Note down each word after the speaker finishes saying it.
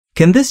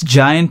Can this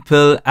giant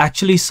pill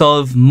actually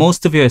solve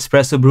most of your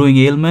espresso brewing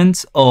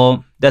ailments,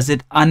 or does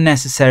it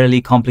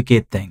unnecessarily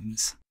complicate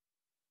things?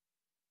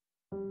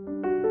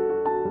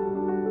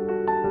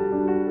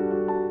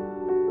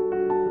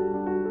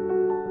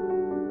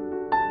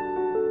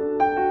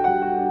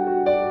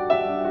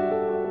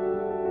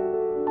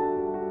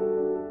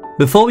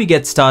 Before we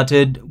get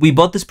started, we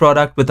bought this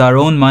product with our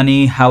own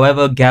money.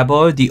 However,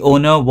 Gabor, the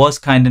owner, was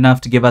kind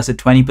enough to give us a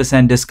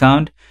 20%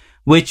 discount,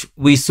 which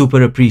we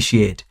super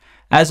appreciate.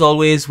 As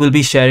always, we'll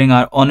be sharing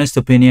our honest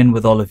opinion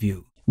with all of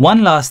you.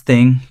 One last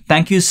thing,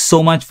 thank you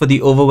so much for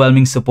the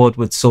overwhelming support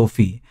with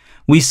Sophie.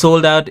 We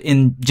sold out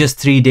in just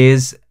 3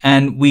 days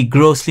and we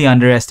grossly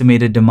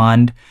underestimated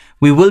demand.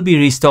 We will be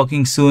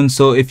restocking soon,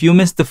 so if you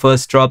missed the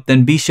first drop,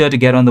 then be sure to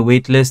get on the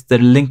wait list. The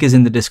link is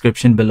in the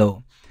description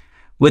below.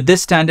 With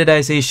this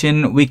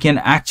standardization, we can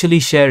actually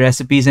share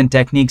recipes and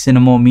techniques in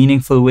a more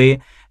meaningful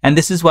way, and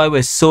this is why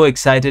we're so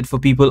excited for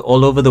people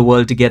all over the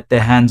world to get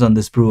their hands on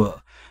this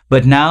brewer.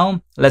 But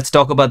now, let's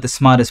talk about the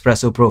Smart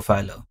Espresso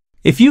Profiler.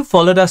 If you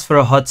followed us for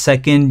a hot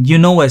second, you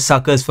know we're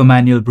suckers for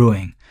manual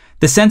brewing.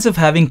 The sense of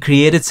having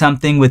created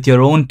something with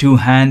your own 2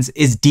 hands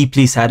is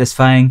deeply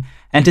satisfying,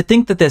 and to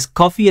think that there's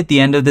coffee at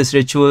the end of this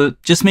ritual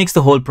just makes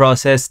the whole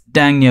process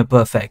dang near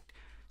perfect.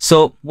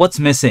 So, what's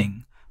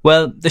missing?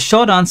 Well, the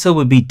short answer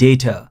would be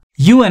data.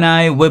 You and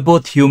I, we're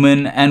both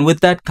human, and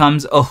with that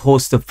comes a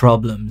host of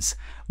problems.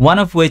 One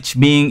of which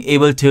being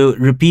able to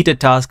repeat a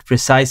task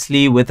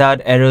precisely without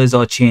errors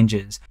or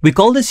changes. We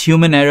call this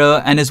human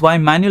error, and is why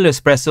manual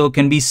espresso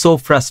can be so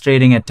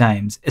frustrating at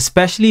times,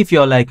 especially if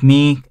you're like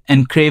me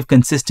and crave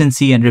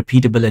consistency and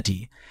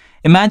repeatability.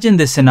 Imagine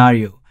this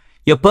scenario.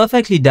 You're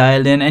perfectly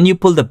dialed in and you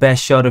pull the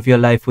best shot of your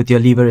life with your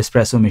lever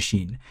espresso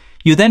machine.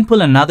 You then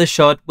pull another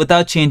shot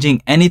without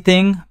changing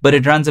anything, but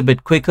it runs a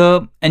bit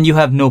quicker and you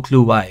have no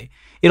clue why.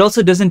 It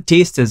also doesn't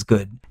taste as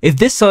good. If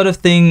this sort of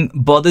thing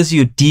bothers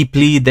you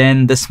deeply,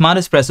 then the Smart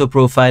Espresso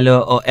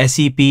Profiler, or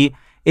SEP,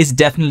 is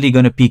definitely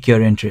going to pique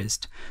your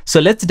interest. So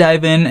let's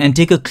dive in and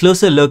take a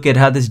closer look at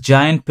how this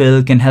giant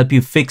pill can help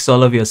you fix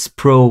all of your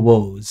Spro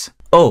woes.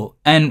 Oh,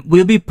 and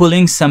we'll be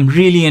pulling some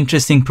really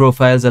interesting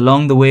profiles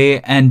along the way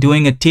and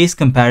doing a taste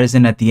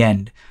comparison at the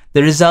end.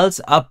 The results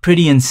are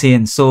pretty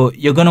insane, so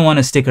you're going to want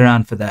to stick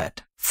around for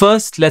that.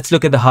 First, let's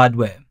look at the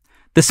hardware.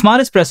 The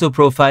Smart Espresso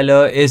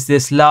Profiler is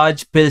this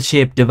large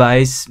pill-shaped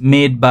device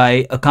made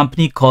by a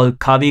company called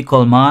Kavi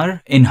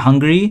Kolmar in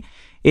Hungary.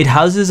 It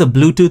houses a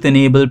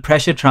Bluetooth-enabled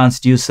pressure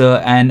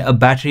transducer and a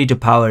battery to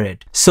power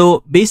it.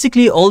 So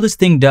basically all this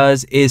thing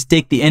does is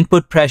take the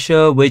input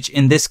pressure, which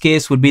in this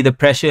case would be the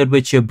pressure at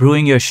which you're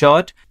brewing your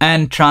shot,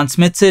 and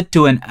transmits it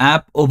to an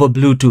app over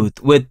Bluetooth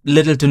with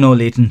little to no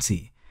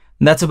latency.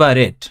 That's about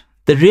it.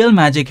 The real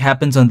magic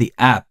happens on the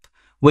app,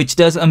 which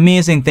does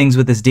amazing things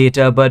with this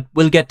data, but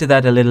we'll get to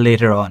that a little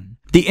later on.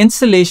 The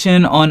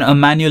installation on a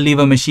manual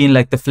lever machine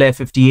like the Flair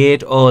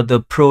 58 or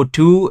the Pro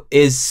 2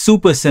 is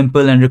super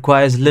simple and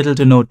requires little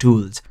to no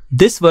tools.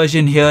 This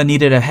version here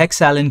needed a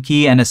hex Allen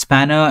key and a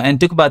spanner and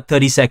took about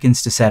 30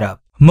 seconds to set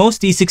up.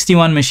 Most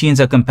E61 machines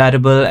are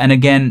compatible and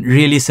again,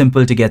 really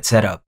simple to get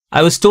set up.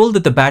 I was told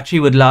that the battery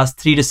would last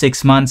 3 to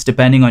 6 months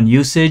depending on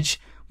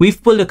usage.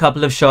 We've pulled a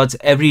couple of shots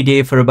every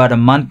day for about a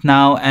month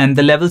now and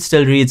the level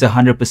still reads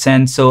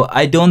 100%, so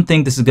I don't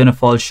think this is going to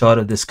fall short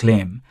of this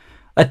claim.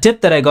 A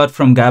tip that I got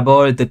from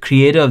Gabor, the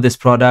creator of this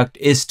product,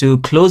 is to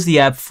close the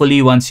app fully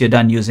once you're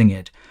done using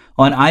it.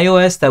 On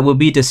iOS, that will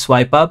be to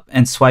swipe up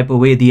and swipe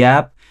away the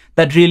app.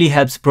 That really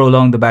helps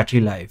prolong the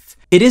battery life.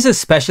 It is a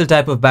special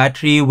type of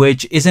battery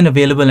which isn't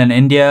available in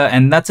India,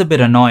 and that's a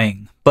bit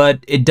annoying.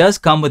 But it does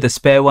come with a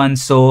spare one,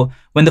 so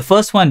when the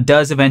first one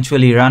does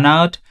eventually run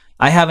out,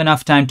 I have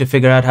enough time to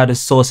figure out how to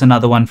source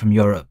another one from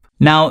Europe.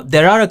 Now,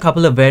 there are a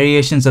couple of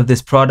variations of this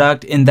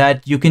product in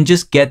that you can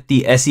just get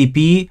the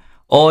SEP,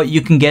 or you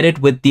can get it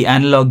with the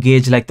analog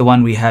gauge like the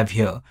one we have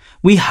here.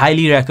 We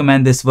highly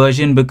recommend this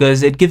version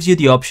because it gives you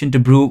the option to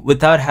brew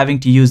without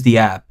having to use the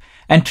app.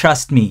 And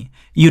trust me,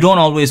 you don't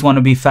always want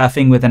to be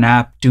faffing with an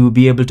app to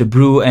be able to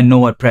brew and know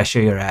what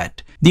pressure you're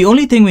at. The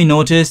only thing we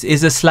noticed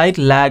is a slight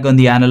lag on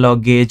the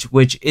analog gauge,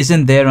 which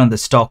isn't there on the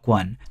stock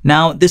one.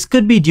 Now, this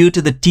could be due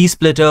to the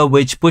T-splitter,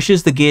 which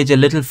pushes the gauge a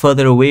little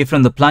further away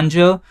from the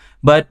plunger,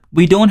 but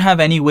we don't have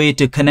any way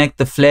to connect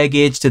the Flair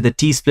gauge to the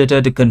T-splitter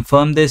to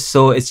confirm this,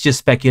 so it's just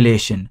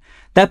speculation.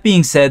 That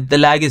being said, the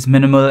lag is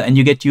minimal and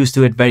you get used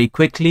to it very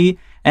quickly,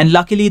 and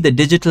luckily the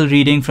digital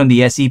reading from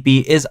the SEP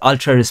is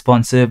ultra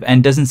responsive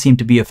and doesn't seem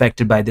to be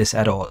affected by this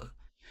at all.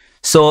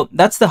 So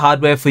that's the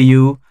hardware for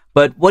you.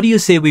 But what do you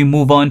say we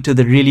move on to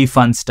the really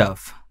fun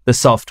stuff, the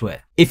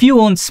software? If you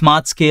own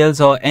Smart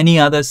Scales or any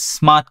other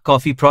smart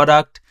coffee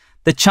product,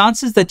 the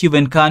chances that you've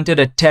encountered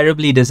a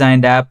terribly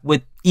designed app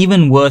with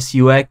even worse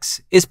UX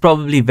is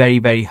probably very,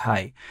 very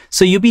high.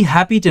 So you'll be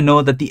happy to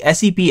know that the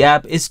SEP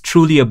app is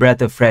truly a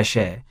breath of fresh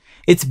air.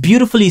 It's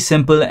beautifully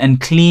simple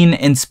and clean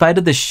in spite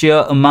of the sheer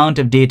amount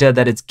of data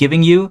that it's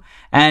giving you,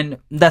 and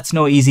that's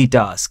no easy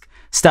task.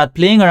 Start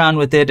playing around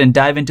with it and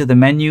dive into the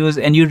menus,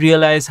 and you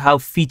realize how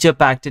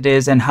feature-packed it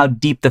is and how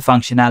deep the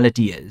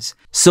functionality is.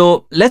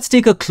 So let's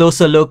take a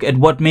closer look at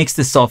what makes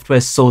this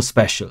software so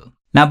special.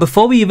 Now,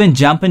 before we even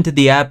jump into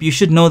the app, you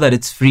should know that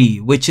it's free,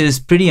 which is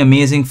pretty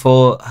amazing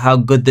for how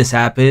good this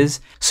app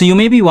is. So you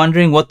may be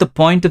wondering what the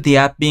point of the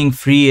app being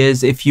free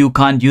is if you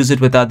can't use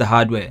it without the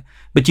hardware.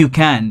 But you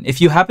can.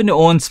 If you happen to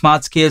own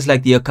smart scales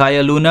like the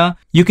Akaya Luna,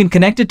 you can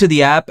connect it to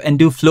the app and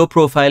do flow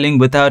profiling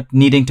without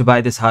needing to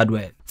buy this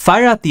hardware.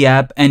 Fire up the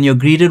app and you're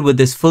greeted with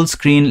this full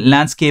screen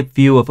landscape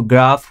view of a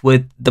graph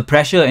with the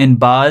pressure in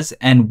bars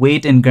and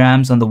weight in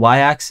grams on the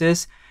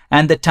y-axis,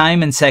 and the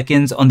time in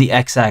seconds on the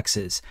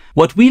x-axis.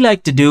 What we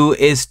like to do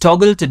is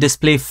toggle to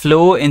display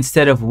flow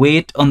instead of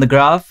weight on the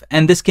graph,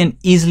 and this can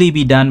easily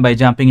be done by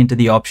jumping into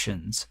the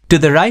options. To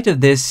the right of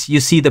this,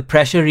 you see the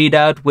pressure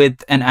readout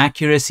with an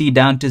accuracy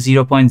down to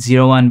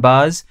 0.01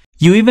 bars.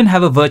 You even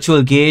have a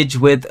virtual gauge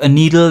with a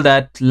needle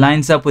that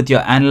lines up with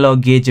your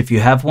analog gauge if you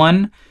have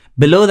one.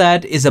 Below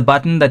that is a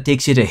button that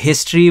takes you to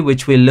history,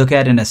 which we'll look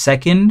at in a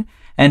second.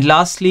 And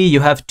lastly, you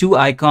have two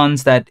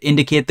icons that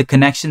indicate the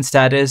connection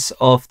status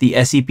of the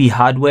SEP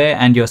hardware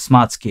and your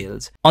smart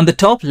scales. On the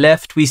top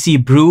left, we see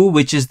brew,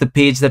 which is the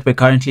page that we're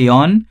currently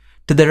on.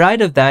 To the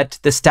right of that,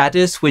 the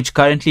status, which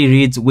currently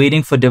reads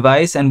waiting for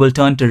device and will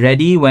turn to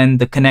ready when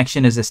the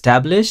connection is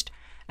established.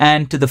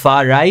 And to the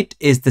far right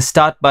is the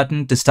start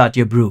button to start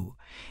your brew.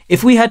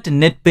 If we had to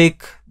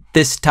nitpick,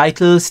 this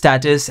title,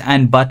 status,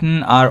 and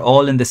button are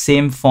all in the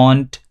same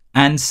font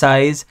and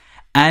size,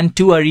 and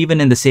two are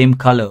even in the same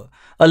color.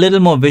 A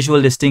little more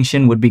visual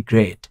distinction would be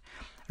great.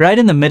 Right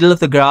in the middle of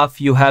the graph,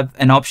 you have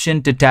an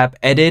option to tap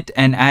edit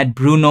and add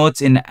brew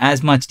notes in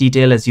as much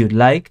detail as you'd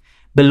like.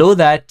 Below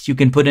that, you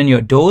can put in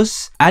your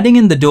dose. Adding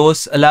in the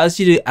dose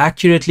allows you to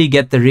accurately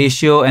get the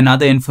ratio and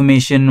other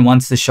information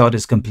once the shot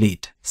is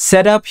complete.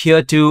 Setup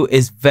here too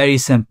is very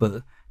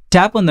simple.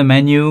 Tap on the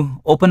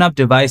menu, open up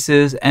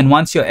devices, and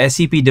once your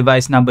SEP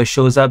device number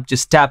shows up,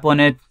 just tap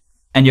on it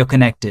and you're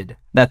connected.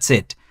 That's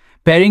it.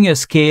 Pairing your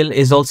scale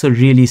is also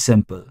really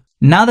simple.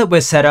 Now that we're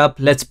set up,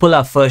 let's pull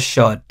our first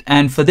shot.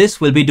 And for this,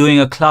 we'll be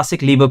doing a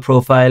classic lever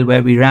profile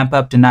where we ramp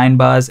up to 9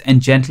 bars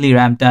and gently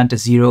ramp down to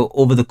 0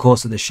 over the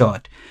course of the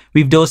shot.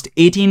 We've dosed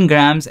 18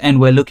 grams and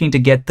we're looking to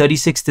get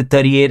 36 to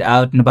 38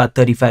 out in about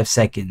 35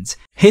 seconds.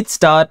 Hit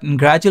start and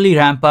gradually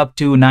ramp up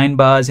to 9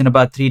 bars in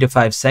about 3 to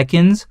 5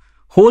 seconds.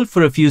 Hold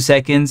for a few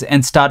seconds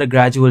and start a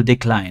gradual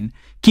decline.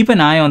 Keep an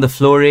eye on the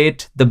flow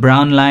rate, the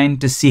brown line,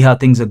 to see how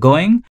things are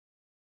going.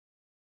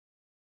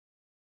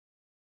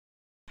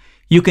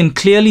 You can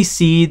clearly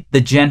see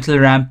the gentle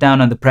ramp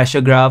down on the pressure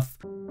graph.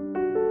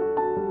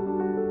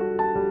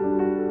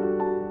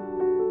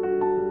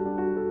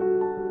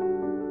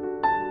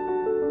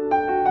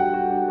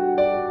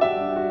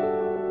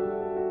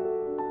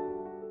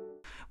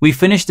 We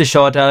finish the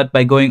shot out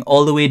by going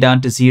all the way down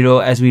to 0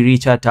 as we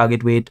reach our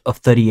target weight of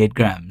 38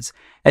 grams.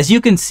 As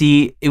you can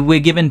see, we're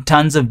given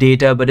tons of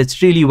data, but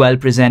it's really well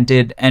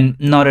presented and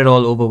not at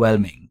all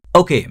overwhelming.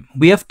 Okay,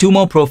 we have 2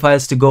 more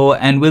profiles to go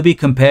and we'll be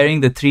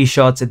comparing the 3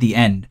 shots at the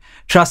end.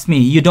 Trust me,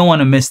 you don't want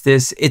to miss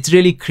this. It's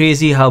really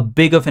crazy how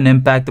big of an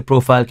impact the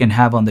profile can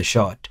have on the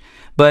shot.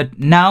 But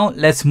now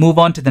let's move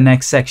on to the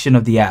next section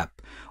of the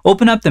app.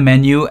 Open up the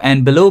menu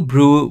and below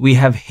brew, we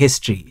have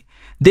history.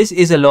 This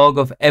is a log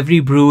of every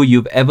brew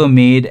you've ever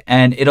made,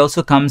 and it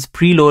also comes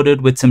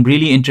preloaded with some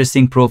really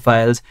interesting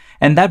profiles.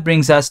 And that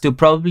brings us to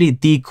probably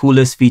the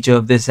coolest feature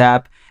of this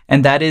app,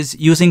 and that is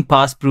using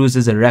past brews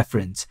as a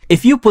reference.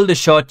 If you pulled a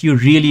shot you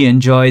really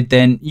enjoyed,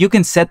 then you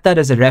can set that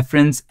as a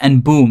reference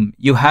and boom,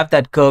 you have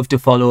that curve to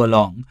follow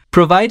along.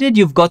 Provided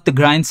you've got the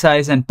grind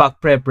size and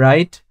puck prep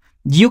right,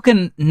 you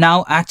can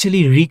now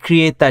actually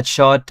recreate that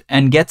shot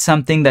and get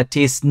something that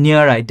tastes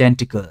near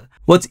identical.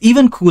 What's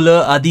even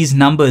cooler are these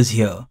numbers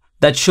here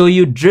that show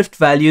you drift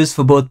values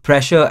for both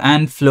pressure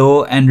and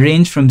flow and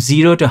range from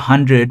 0 to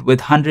 100,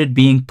 with 100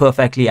 being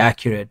perfectly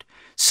accurate.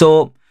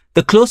 So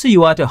the closer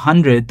you are to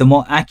 100, the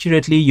more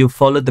accurately you've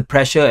followed the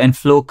pressure and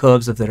flow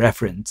curves of the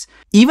reference.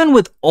 Even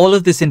with all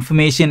of this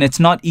information, it's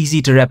not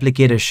easy to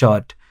replicate a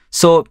shot.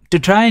 So to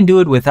try and do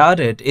it without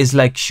it is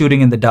like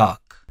shooting in the dark.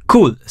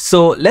 Cool,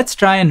 so let's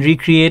try and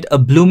recreate a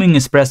blooming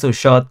espresso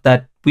shot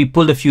that we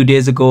pulled a few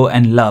days ago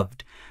and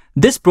loved.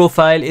 This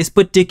profile is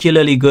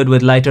particularly good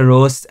with lighter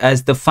roasts,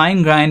 as the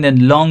fine grind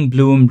and long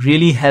bloom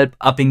really help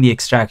upping the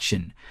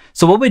extraction.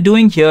 So what we're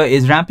doing here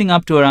is ramping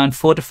up to around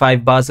 4 to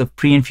 5 bars of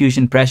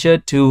pre-infusion pressure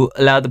to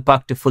allow the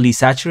puck to fully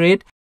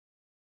saturate.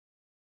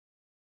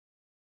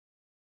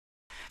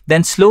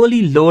 Then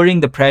slowly lowering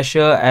the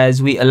pressure as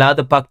we allow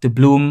the puck to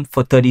bloom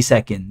for 30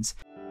 seconds.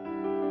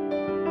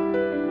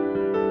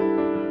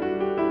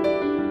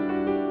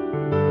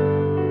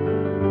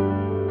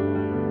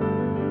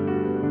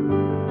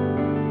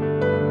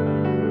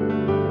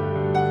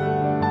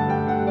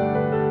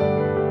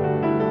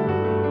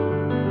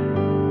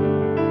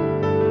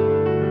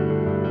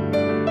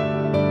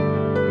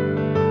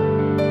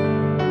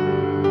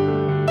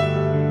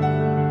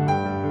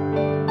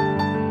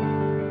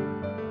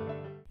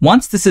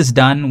 Once this is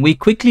done, we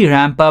quickly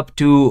ramp up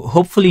to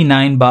hopefully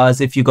 9 bars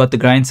if you got the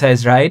grind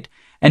size right,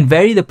 and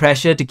vary the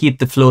pressure to keep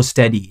the flow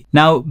steady.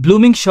 Now,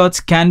 blooming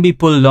shots can be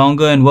pulled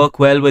longer and work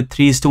well with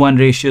 3:1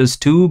 ratios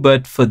too,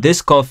 but for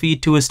this coffee,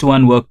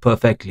 2:1 work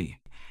perfectly.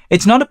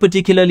 It's not a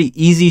particularly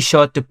easy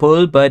shot to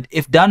pull, but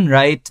if done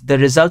right, the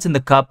results in the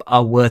cup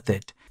are worth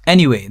it.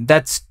 Anyway,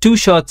 that's 2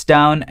 shots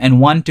down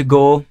and 1 to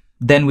go,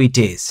 then we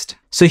taste.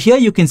 So here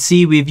you can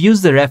see we've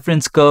used the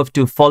reference curve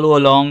to follow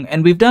along,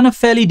 and we've done a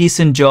fairly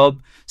decent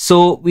job.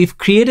 So we've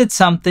created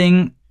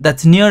something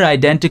that's near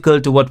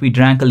identical to what we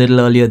drank a little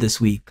earlier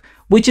this week,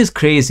 which is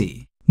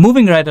crazy.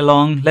 Moving right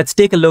along, let's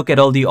take a look at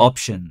all the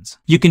options.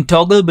 You can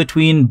toggle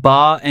between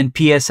bar and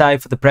PSI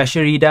for the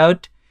pressure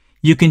readout.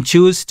 You can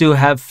choose to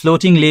have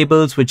floating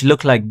labels which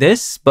look like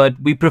this, but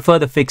we prefer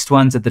the fixed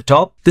ones at the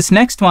top. This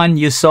next one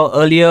you saw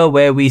earlier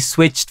where we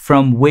switched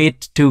from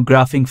weight to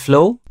graphing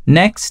flow.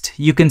 Next,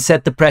 you can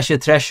set the pressure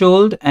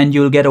threshold and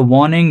you'll get a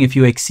warning if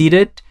you exceed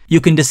it. You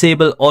can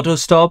disable auto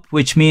stop,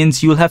 which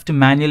means you'll have to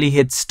manually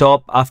hit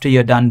stop after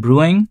you're done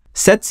brewing.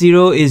 Set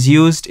 0 is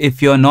used if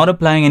you're not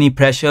applying any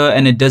pressure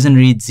and it doesn't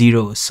read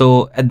 0.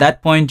 So at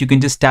that point, you can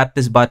just tap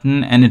this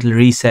button and it'll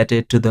reset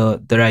it to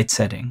the right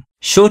setting.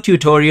 Show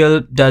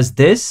tutorial does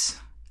this.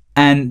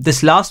 And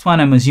this last one,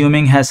 I'm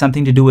assuming, has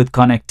something to do with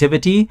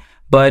connectivity,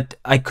 but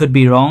I could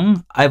be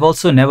wrong. I've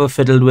also never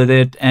fiddled with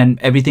it and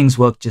everything's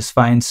worked just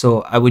fine,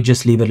 so I would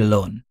just leave it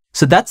alone.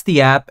 So that's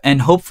the app,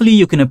 and hopefully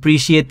you can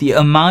appreciate the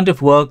amount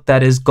of work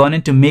that has gone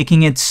into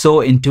making it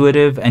so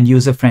intuitive and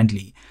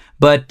user-friendly.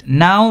 But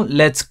now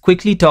let's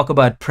quickly talk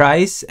about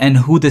price and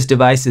who this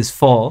device is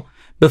for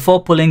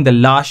before pulling the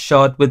last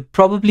shot with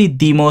probably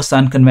the most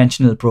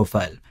unconventional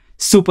profile.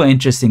 Super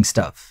interesting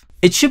stuff.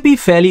 It should be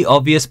fairly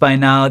obvious by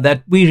now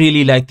that we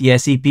really like the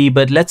SEP,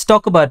 but let's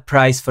talk about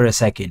price for a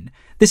second.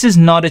 This is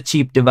not a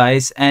cheap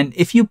device, and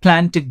if you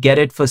plan to get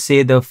it for,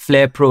 say, the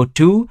Flair Pro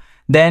 2,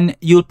 then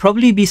you'll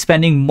probably be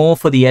spending more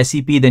for the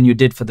SEP than you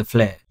did for the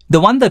Flair.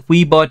 The one that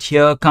we bought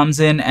here comes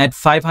in at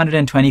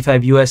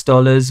 $525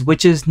 US,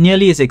 which is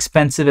nearly as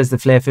expensive as the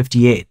Flair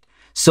 58.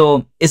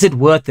 So is it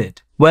worth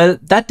it? Well,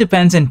 that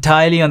depends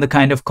entirely on the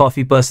kind of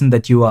coffee person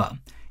that you are.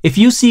 If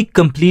you seek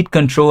complete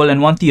control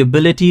and want the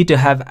ability to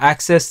have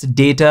access to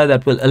data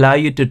that will allow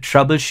you to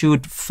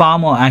troubleshoot far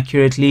more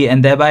accurately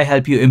and thereby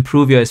help you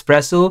improve your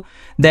espresso,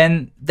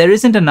 then there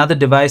isn't another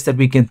device that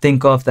we can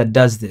think of that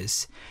does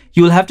this.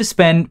 You'll have to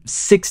spend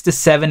 6 to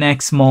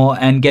 7x more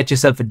and get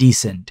yourself a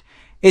decent.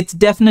 It's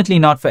definitely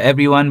not for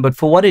everyone, but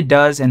for what it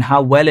does and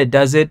how well it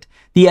does it,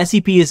 the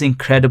SEP is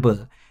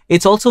incredible.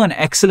 It's also an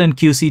excellent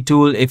QC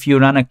tool if you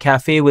run a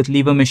cafe with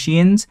lever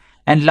machines.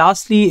 And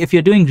lastly, if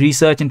you're doing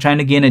research and trying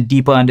to gain a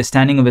deeper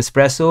understanding of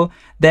espresso,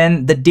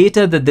 then the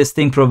data that this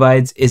thing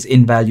provides is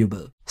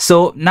invaluable.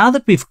 So now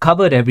that we've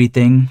covered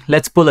everything,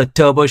 let's pull a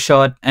turbo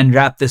shot and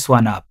wrap this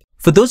one up.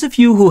 For those of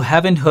you who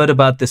haven't heard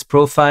about this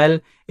profile,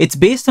 it's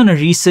based on a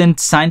recent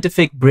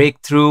scientific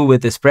breakthrough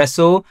with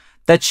espresso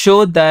that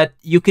showed that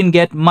you can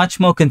get much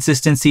more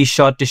consistency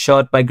shot to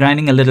shot by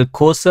grinding a little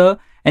coarser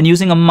and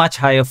using a much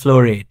higher flow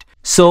rate.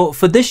 So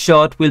for this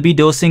shot, we'll be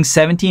dosing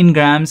 17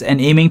 grams and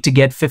aiming to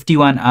get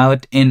 51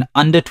 out in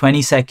under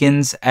 20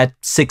 seconds at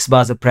 6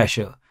 bars of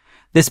pressure.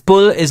 This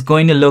pull is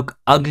going to look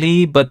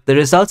ugly, but the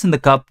results in the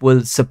cup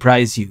will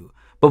surprise you.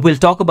 But we'll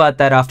talk about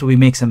that after we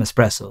make some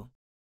espresso.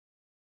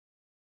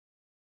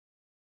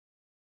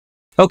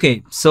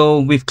 Okay, so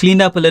we've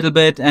cleaned up a little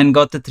bit and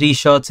got the 3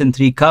 shots in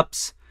 3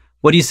 cups.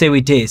 What do you say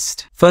we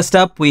taste? First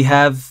up, we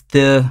have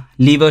the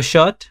lever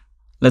shot.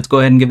 Let's go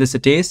ahead and give this a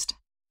taste.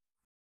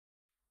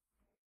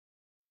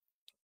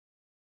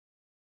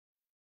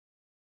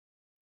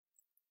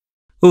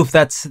 Oof,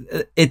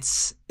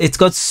 it's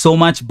got so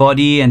much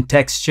body and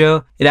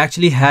texture. It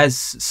actually has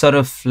sort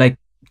of like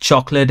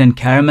chocolate and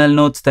caramel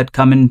notes that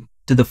come into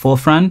the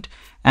forefront.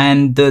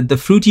 And the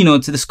fruity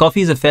notes, this coffee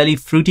is a fairly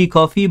fruity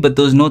coffee, but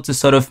those notes are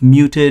sort of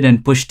muted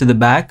and pushed to the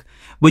back,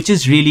 which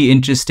is really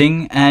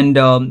interesting. And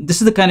this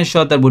is the kind of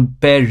shot that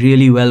would pair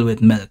really well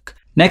with milk.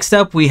 Next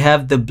up, we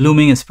have the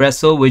blooming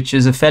espresso, which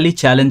is a fairly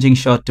challenging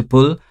shot to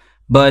pull.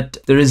 But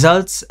the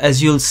results,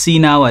 as you'll see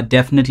now, are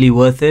definitely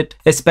worth it,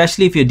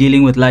 especially if you're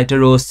dealing with lighter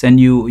roasts and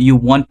you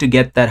want to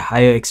get that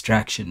higher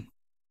extraction.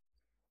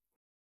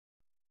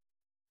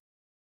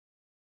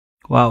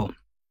 Wow.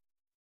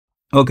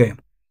 Okay.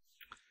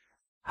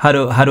 How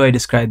do I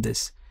describe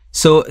this?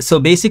 So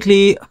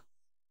basically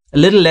a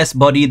little less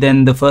body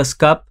than the first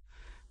cup,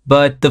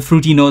 but the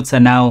fruity notes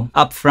are now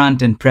up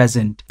front and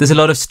present. There's a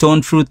lot of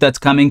stone fruit that's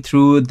coming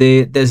through.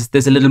 There's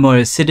a little more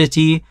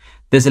acidity.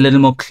 There's a little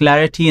more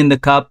clarity in the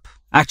cup.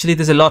 Actually,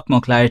 there's a lot more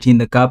clarity in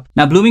the cup.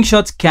 Now, blooming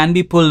shots can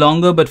be pulled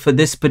longer, but for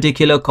this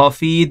particular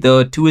coffee,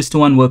 the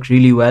 2:1 work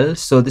really well.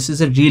 So this is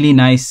a really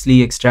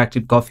nicely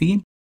extracted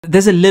coffee.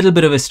 There's a little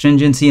bit of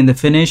astringency in the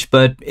finish,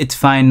 but it's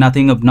fine,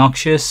 nothing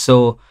obnoxious.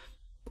 So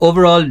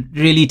overall,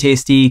 really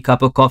tasty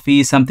cup of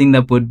coffee, something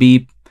that would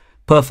be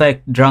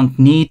perfect drunk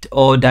neat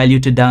or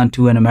diluted down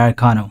to an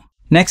Americano.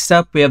 Next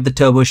up, we have the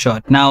turbo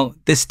shot. Now,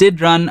 this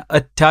did run a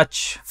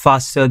touch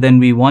faster than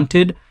we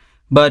wanted,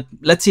 but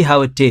let's see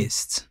how it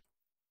tastes.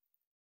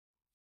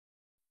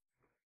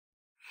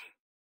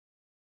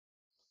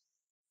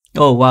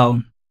 Oh,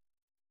 wow.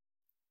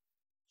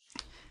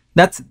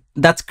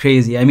 That's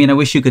crazy. I mean, I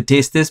wish you could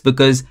taste this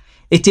because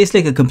it tastes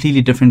like a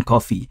completely different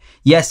coffee.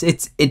 Yes,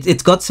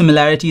 it's got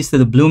similarities to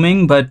the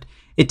blooming, but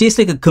it tastes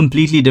like a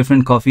completely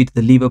different coffee to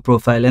the lever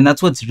profile, and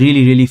that's what's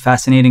really really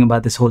fascinating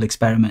about this whole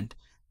experiment.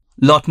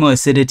 Lot more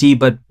acidity,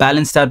 but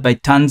balanced out by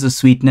tons of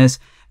sweetness.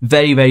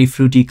 Very very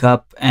fruity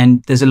cup,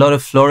 and there's a lot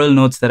of floral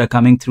notes that are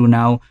coming through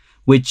now,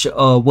 which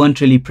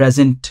weren't really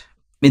present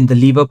in the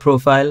lever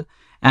profile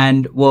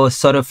and were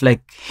sort of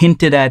like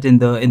hinted at in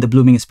the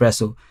blooming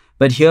espresso.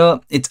 But here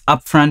it's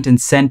up front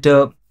and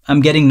center. I'm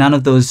getting none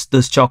of those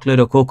chocolate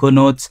or cocoa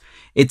notes.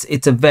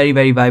 It's a very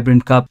very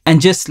vibrant cup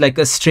and just like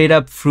a straight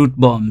up fruit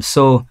bomb.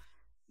 So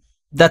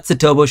that's the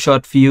turbo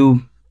shot for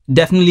you.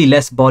 Definitely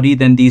less body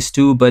than these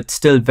two, but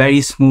still very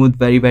smooth,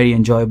 very very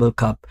enjoyable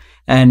cup.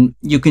 And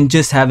you can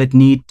just have it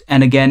neat.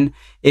 And again,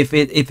 if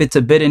it's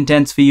a bit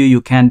intense for you,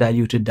 you can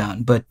dilute it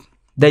down. But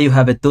there you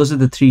have it. Those are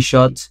the three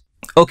shots.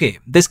 Okay,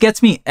 this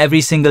gets me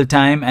every single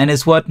time and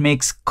is what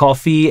makes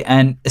coffee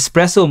and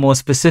espresso more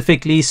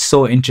specifically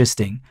so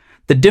interesting.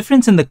 The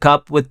difference in the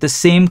cup with the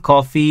same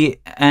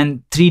coffee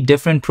and three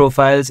different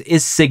profiles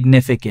is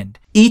significant.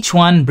 Each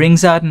one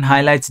brings out and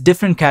highlights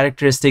different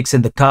characteristics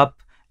in the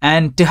cup,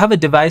 and to have a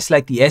device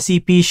like the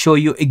SEP show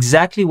you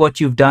exactly what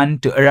you've done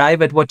to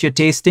arrive at what you're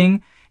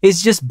tasting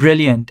is just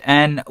brilliant.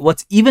 And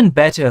what's even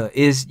better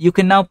is you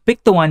can now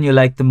pick the one you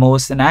like the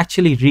most and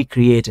actually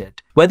recreate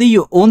it. Whether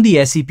you own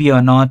the SEP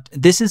or not,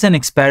 this is an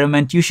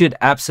experiment you should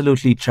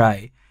absolutely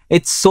try.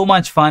 It's so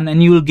much fun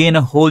and you will gain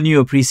a whole new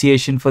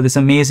appreciation for this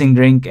amazing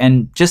drink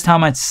and just how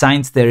much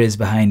science there is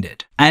behind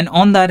it. And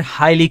on that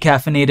highly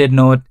caffeinated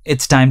note,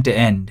 it's time to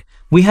end.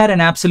 We had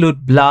an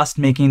absolute blast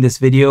making this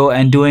video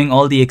and doing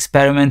all the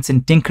experiments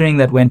and tinkering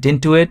that went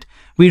into it.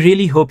 We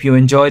really hope you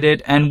enjoyed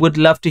it and would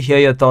love to hear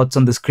your thoughts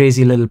on this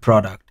crazy little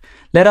product.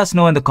 Let us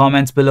know in the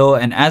comments below,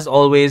 and as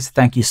always,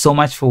 thank you so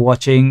much for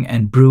watching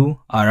and brew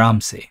Aram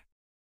se.